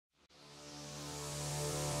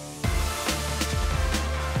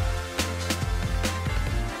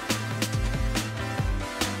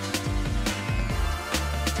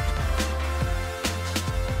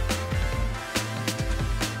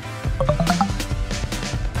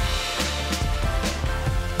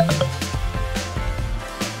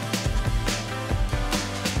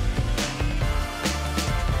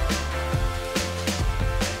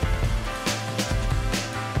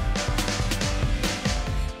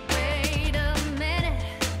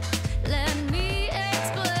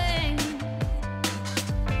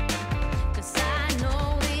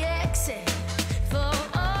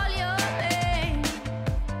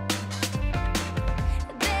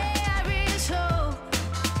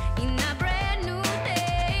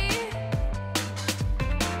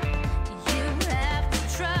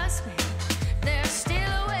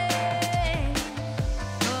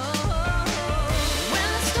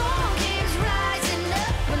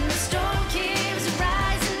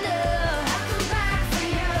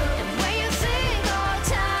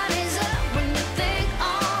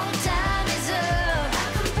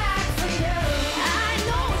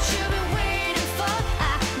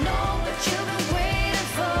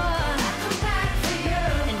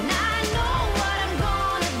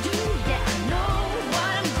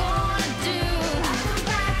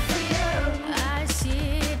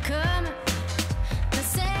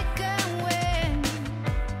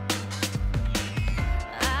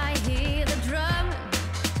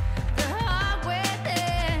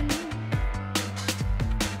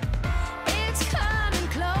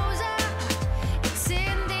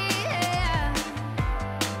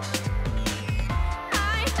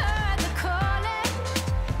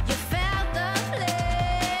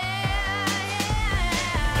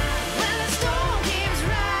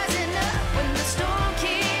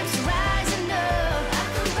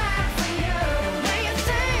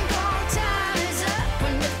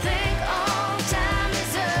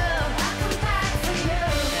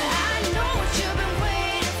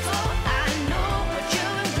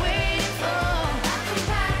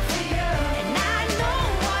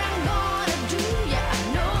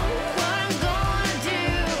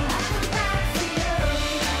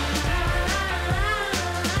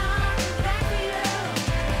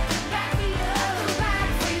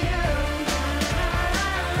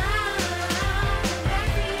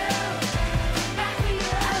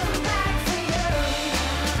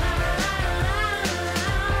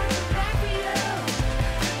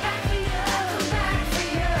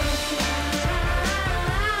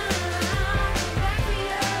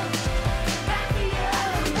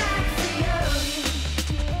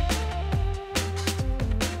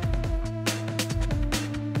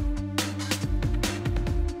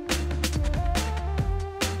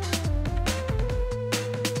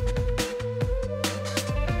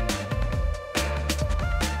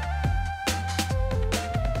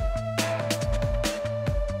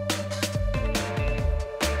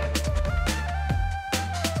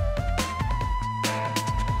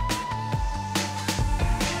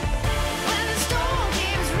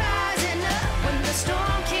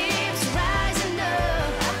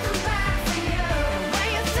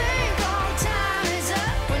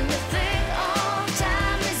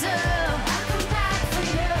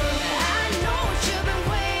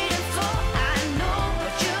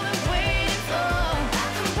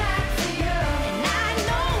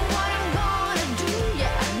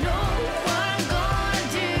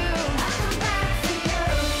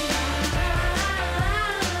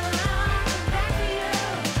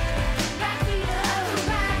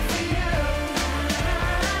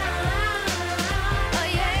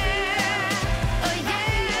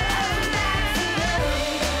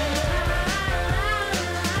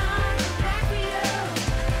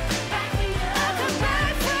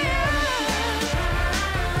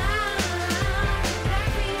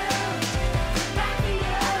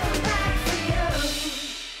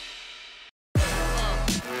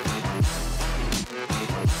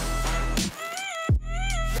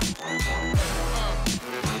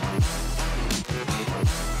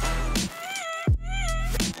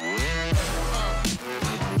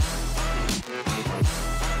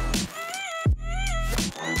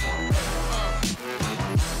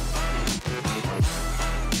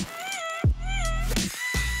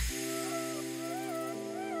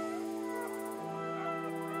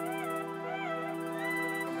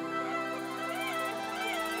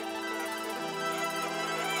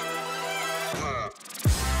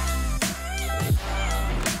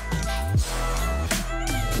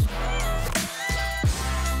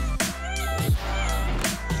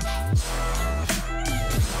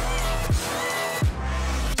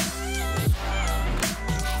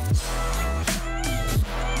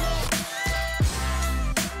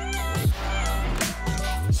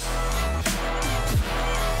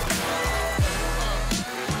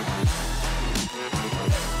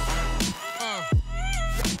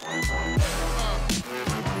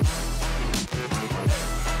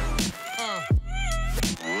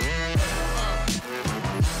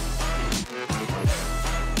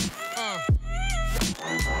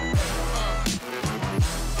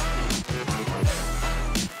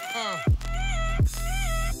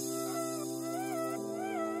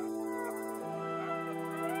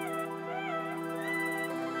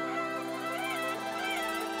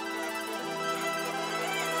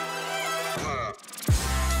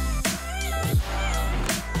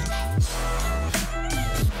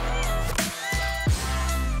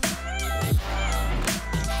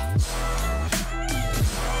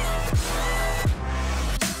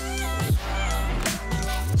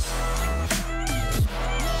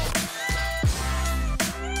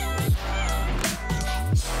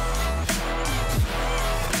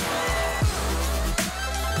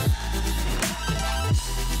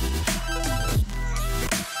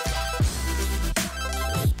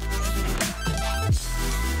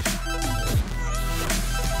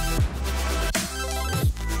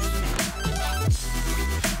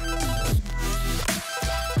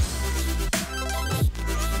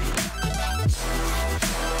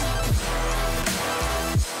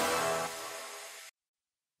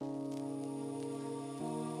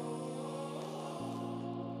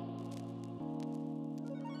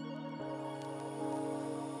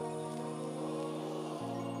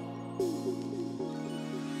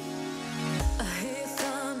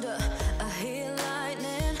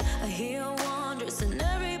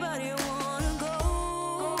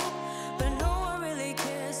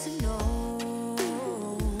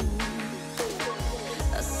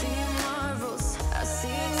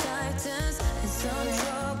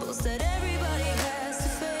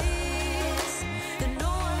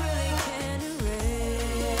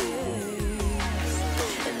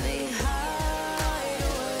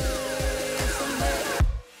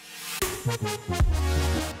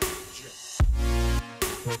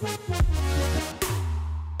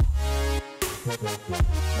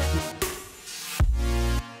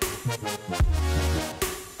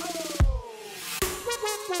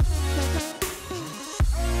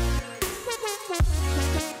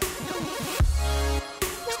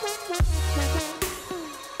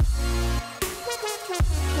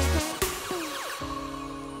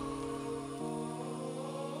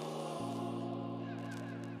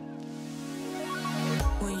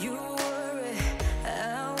When you worry,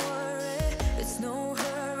 I worry. It's no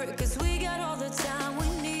hurry, 'cause we got all the time we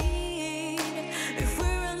need. If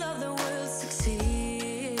we're in love, then we'll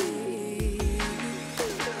succeed.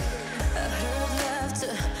 I heard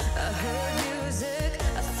laughter, I heard music.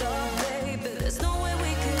 I thought, baby, there's no way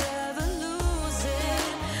we could ever lose it.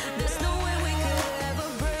 There's no way we could ever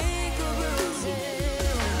break or bruise it.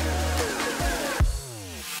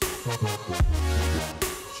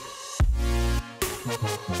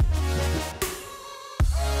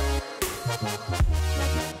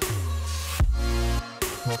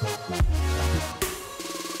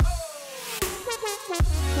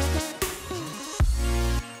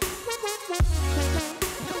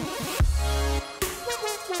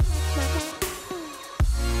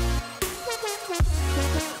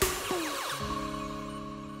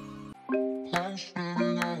 I'm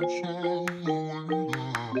standing outside the window.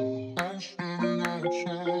 I'm standing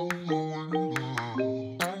outside the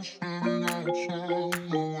window. I'm standing outside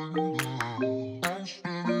the window. I'm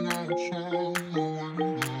standing outside the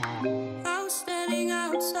window. I was standing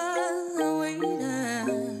outside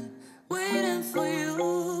waiting for you.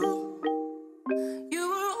 You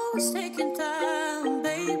were always taking time,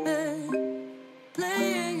 baby,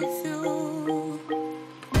 playing it through.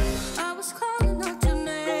 I was calling out your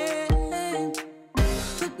name,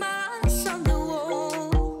 put my eyes on the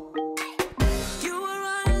wall. You were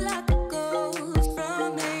running like a ghost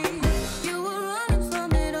from me. You were running from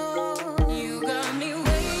it all. You got me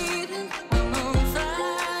waiting, I'm on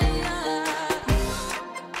fire.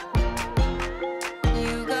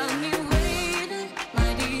 You got me waiting, my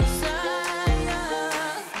desire.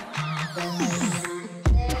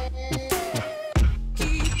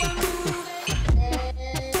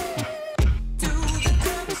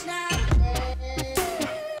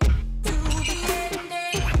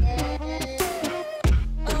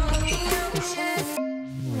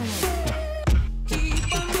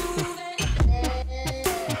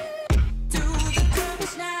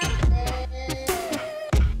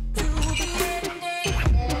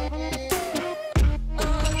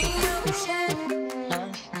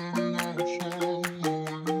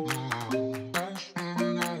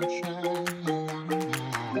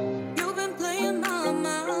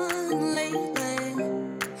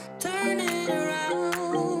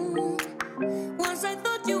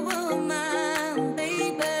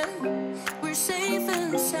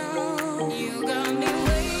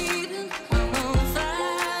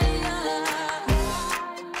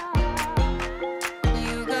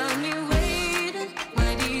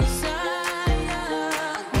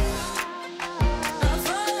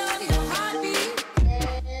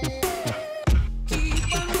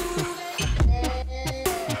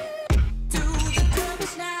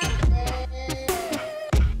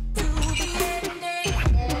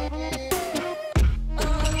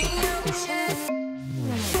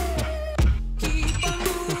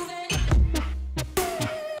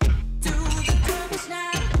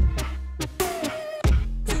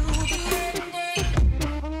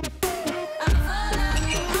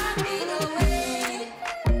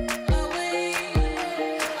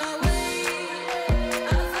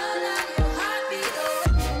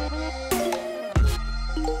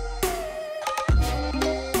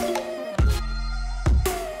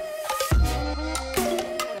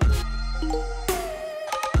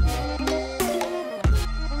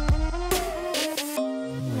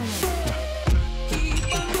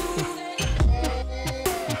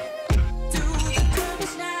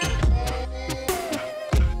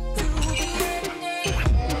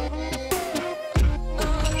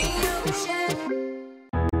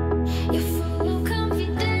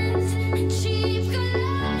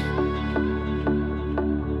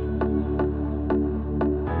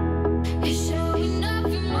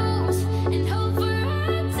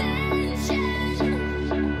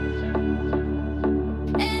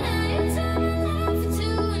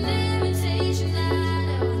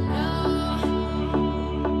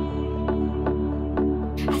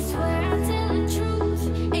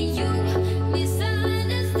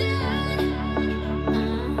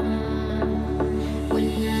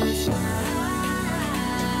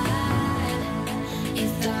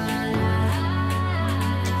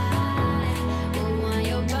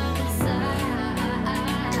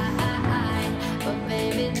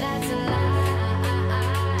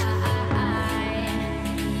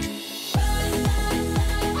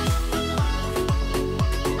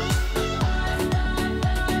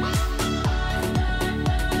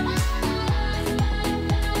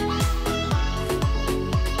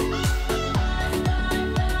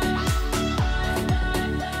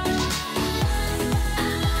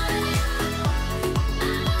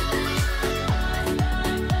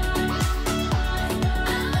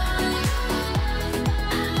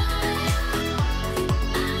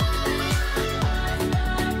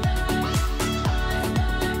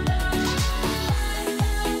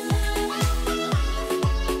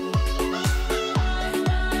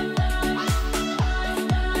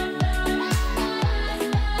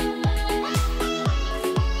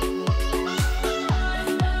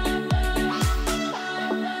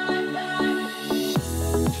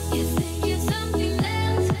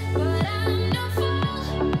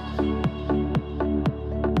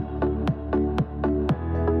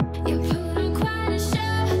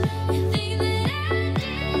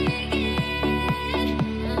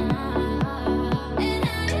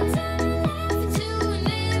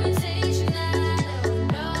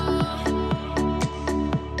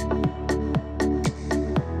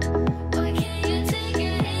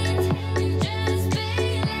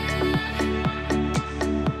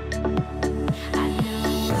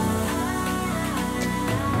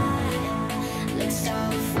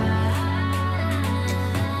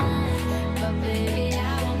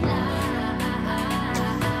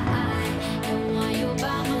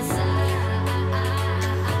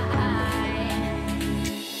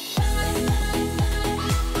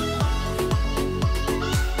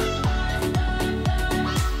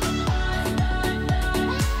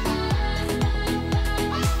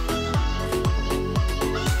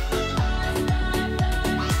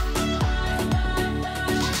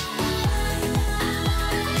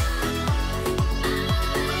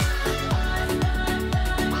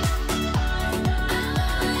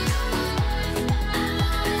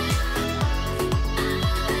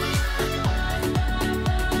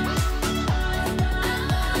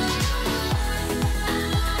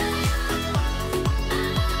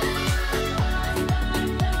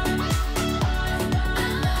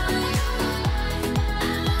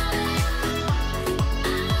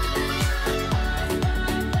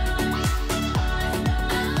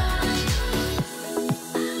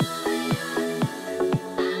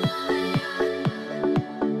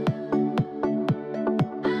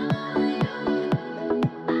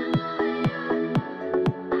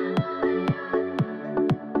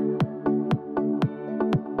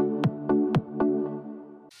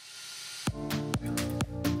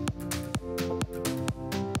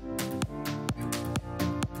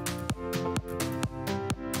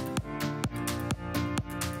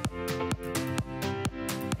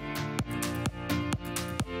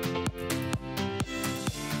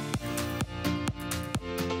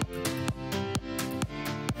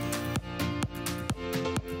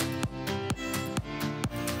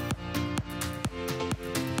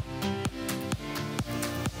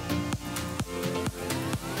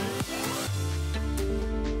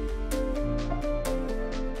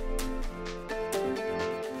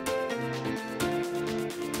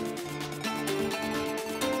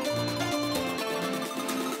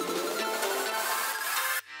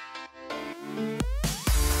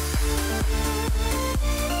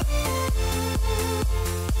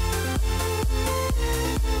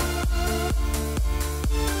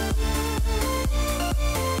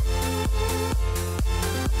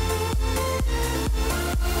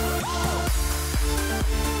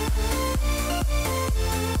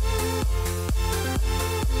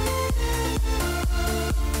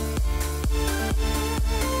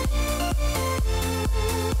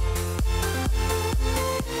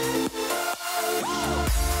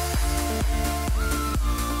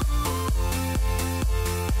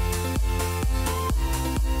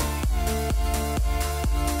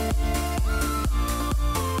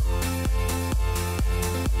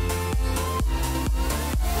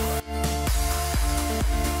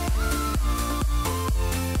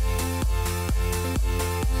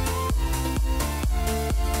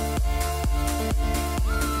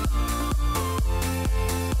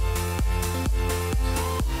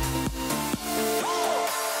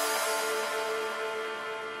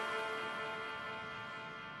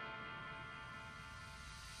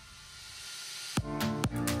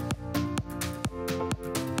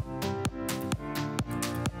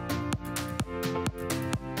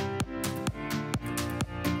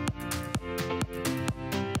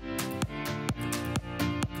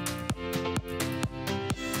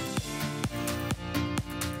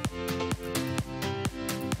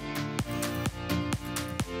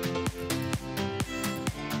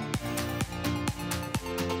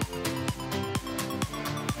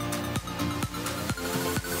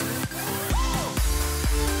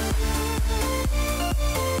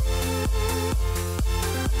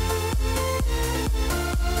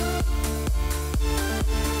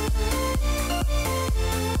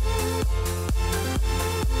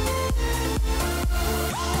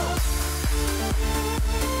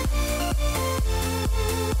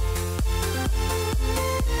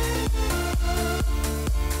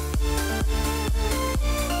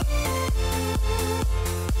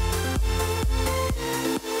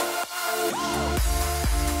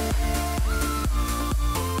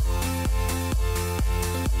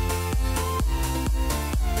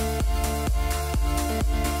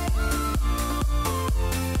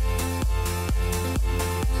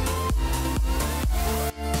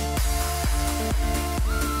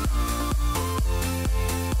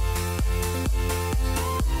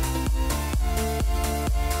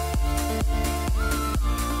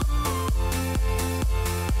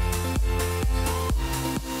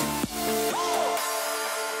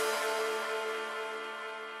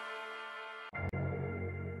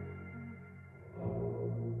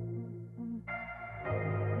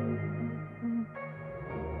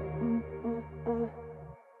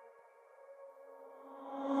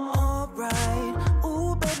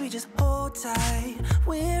 just hold tight.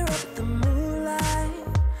 We're up the moonlight,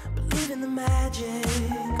 believe in the magic.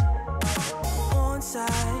 On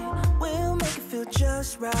side, we'll make it feel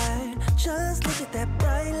just right. Just look at that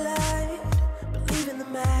bright light, believe in the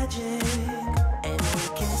magic. And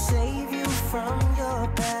we can save you from your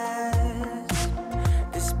past.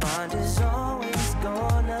 This bond is always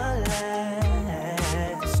gonna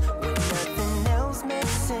last. When nothing else makes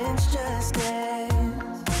sense, just dance.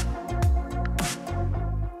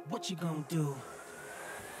 What you gonna do?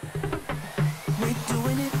 We're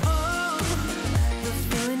doing it all. The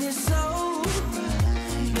feeling is so.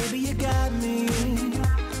 Baby, you got me.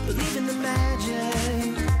 Believe in the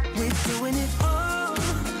magic. We're doing it all.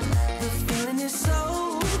 The feeling is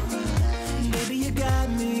so. Baby, you got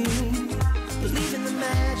me. Believe in the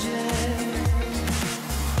magic.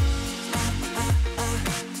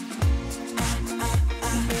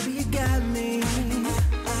 Baby, you got me.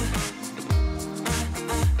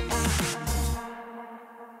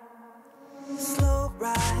 Slow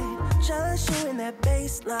ride, just you in that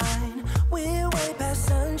baseline. We're way past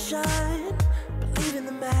sunshine. Believe in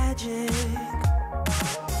the magic.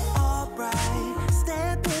 Alright,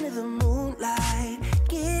 step into the moonlight.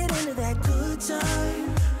 Get into that good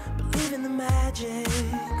time. Believe in the magic.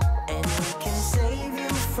 And we can save you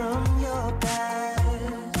from your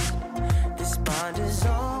past. This bond is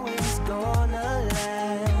always gonna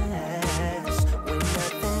last. When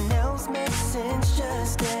nothing else makes sense,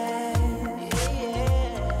 just dance.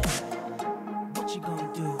 Yeah. What you gonna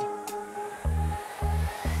do?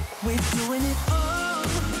 We're doing it all.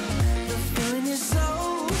 The feeling is so.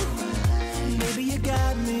 Baby, you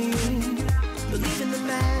got me. Believe in the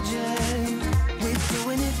magic. We're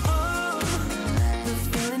doing it all. The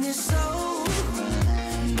feeling is so.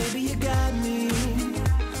 Baby, you got me.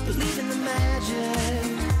 Believe in the magic.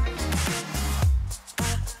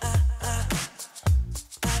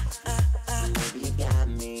 Baby, you got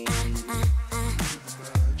me.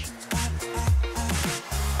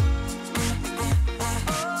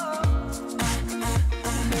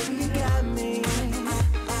 Baby, you got me.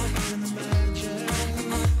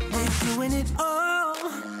 We're doing it all.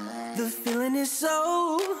 The feeling is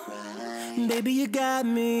so. Baby, you got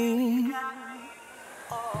me.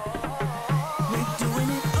 We're doing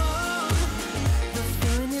it all. The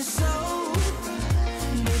feeling is so.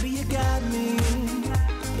 Baby, you got me.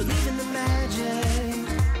 Believe in the magic.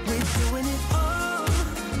 We're doing it all.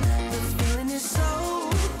 The feeling is so.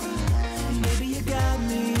 Baby, you got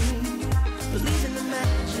me. Believe in the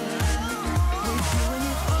magic. We're doing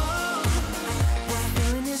it all. The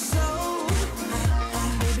feeling is so.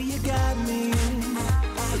 Baby, you got me.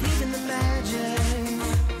 Believe in the magic.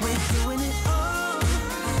 We're doing it all.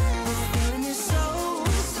 The feeling is so.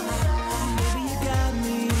 Baby, you got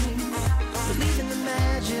me. Believe in the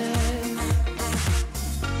magic.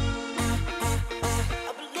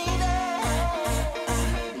 I believe it.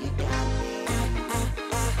 Baby, you got me.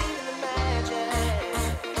 Believe in the magic.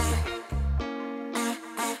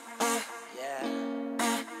 Yeah.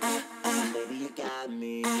 Baby, you got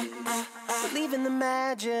me. Believe in the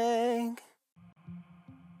magic.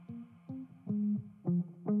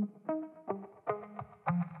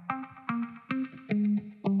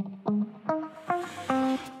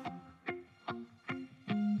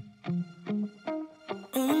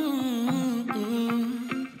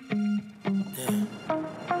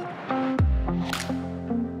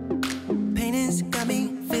 Painting's got me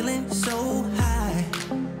feeling so high.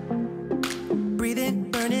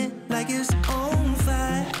 Breathing, burning like it's on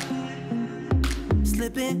fire.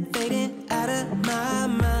 Slipping, fading out of my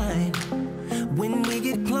mind. When we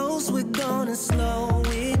get close, we're gonna slow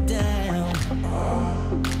it down.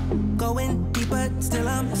 Going deeper, still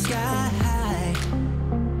I'm sky high.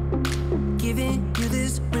 Giving you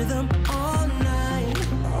this rhythm all night.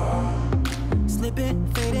 Slipping,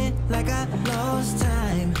 fading like I lost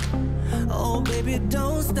time. Oh baby,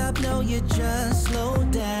 don't stop, no, you just slow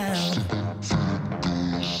down.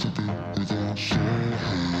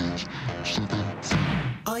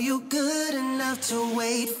 Are you good enough to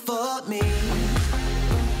wait for me?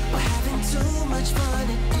 We're having too much fun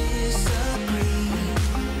to disagree.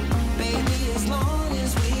 Baby, as long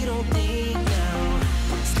as we don't think now.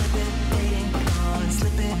 Slipping, fading, gone,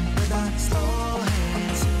 slipping with our slow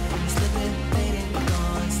hands. Slipping, fading,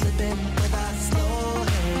 gone, slipping with our slow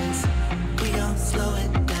hands. We don't slow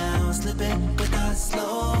it down, slipping with our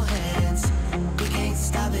slow hands. We can't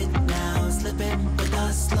stop it now, slipping with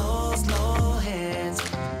our slow, slow hands.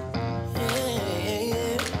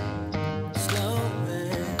 Yeah, slow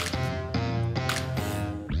hands.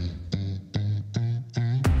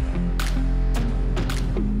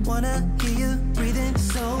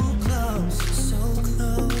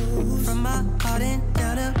 sliding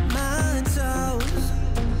down to my toes,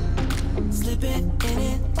 slipping in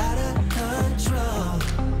and out of control.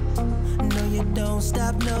 No, you don't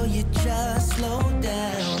stop, no, you just slow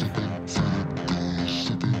down.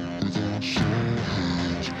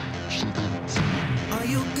 Are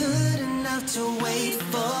you good enough to wait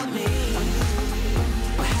for me?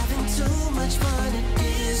 We're having too much fun to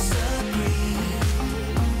disagree.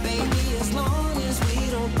 Baby, as long as we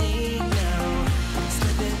don't think now.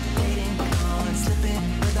 Slipping, fading, on, slipping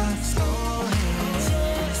with our slow hands.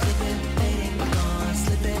 Slipping, fading, on,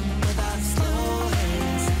 slipping with our slow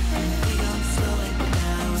hands. We don't slow it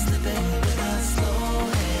down, slipping with our slow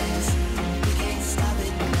hands. We can't stop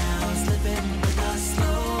it now, slipping with our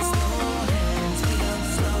slow hands. We don't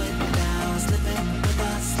slow it down, slipping with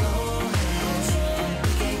our slow hands.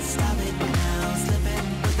 We can't stop it now, slipping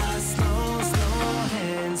with our slow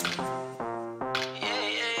hands. Yeah,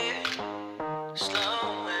 yeah, slow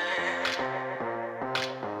hands.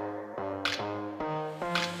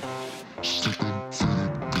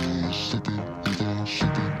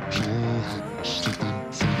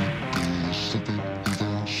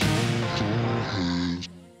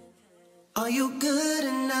 Are you good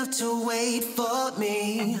enough to wait for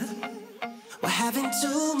me? We're having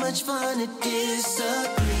too much fun to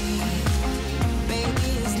disagree. Baby,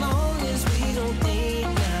 as long as we don't think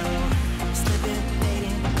now. Slipping,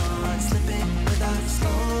 fading, on, slipping with our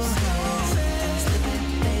slow hands. Slipping,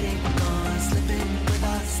 fading, on, slipping with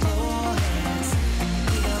our slow hands.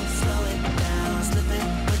 We don't slow it down, slipping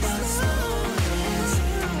with our slow hands.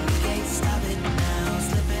 We can't stop it now,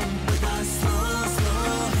 slipping with our slow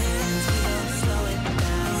hands. We don't slow it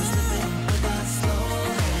down, slipping with our slow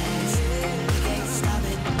hands. We can't stop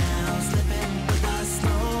it now, slipping with our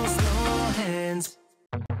slow hands.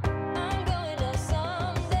 I'm going up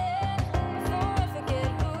someday before I forget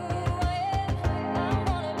who I am. I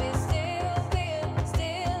wanna be still being,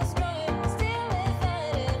 still strong, still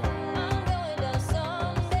without it. I'm going down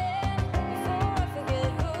someday before I forget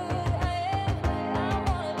who I am. I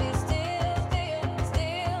wanna be still being,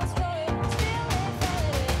 still strong, still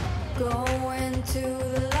without it. Going to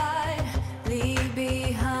the light, leave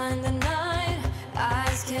behind the night.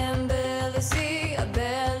 Eyes can barely see, I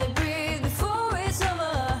barely breathe before it's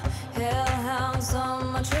over. Hellhounds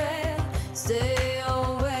on my trail, stay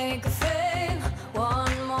awake or fail.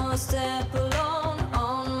 One more step alone,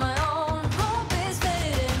 on my own. Hope is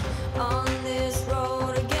fading on this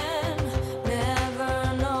road again. Never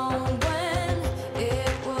know when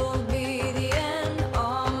it will be the end.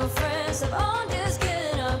 All my friends have all just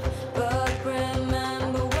given up, but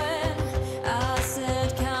remember when I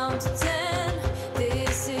said count to 10.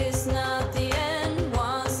 This is not the end.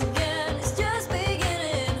 Once again, it's just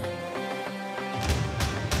beginning.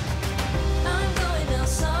 I'm going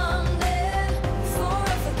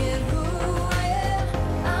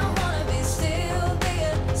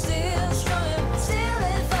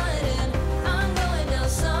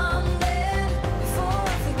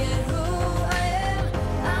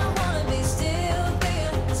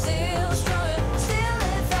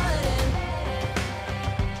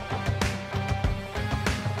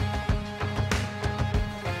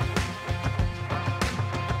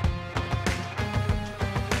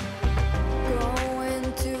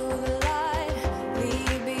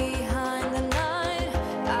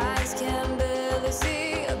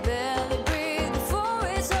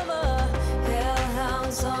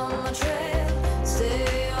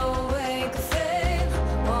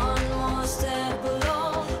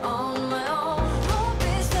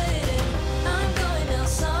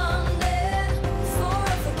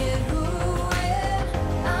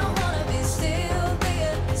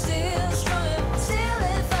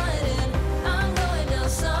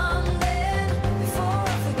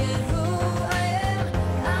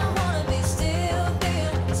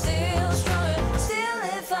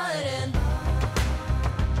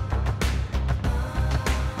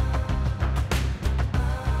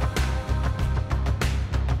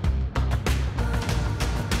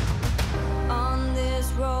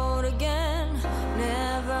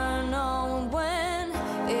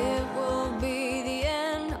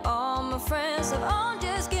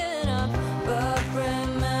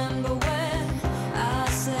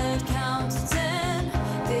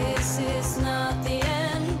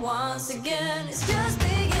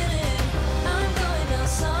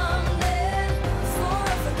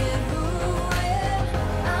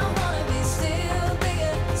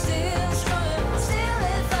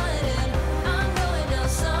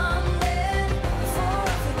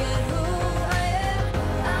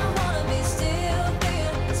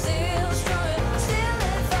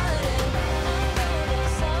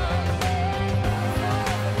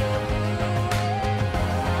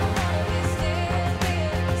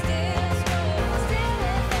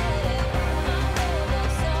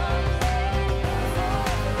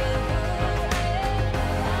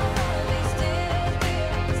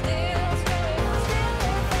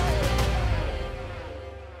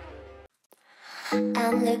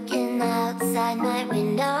looking outside my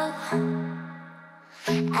window.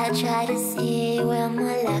 I try to see where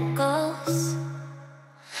my luck goes.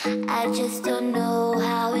 I just don't know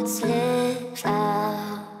how it slips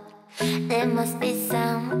out. There must be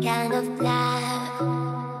some kind of plan.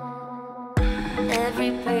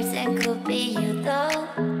 Every person could be you though.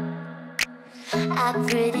 A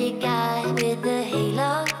pretty guy with a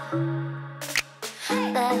halo.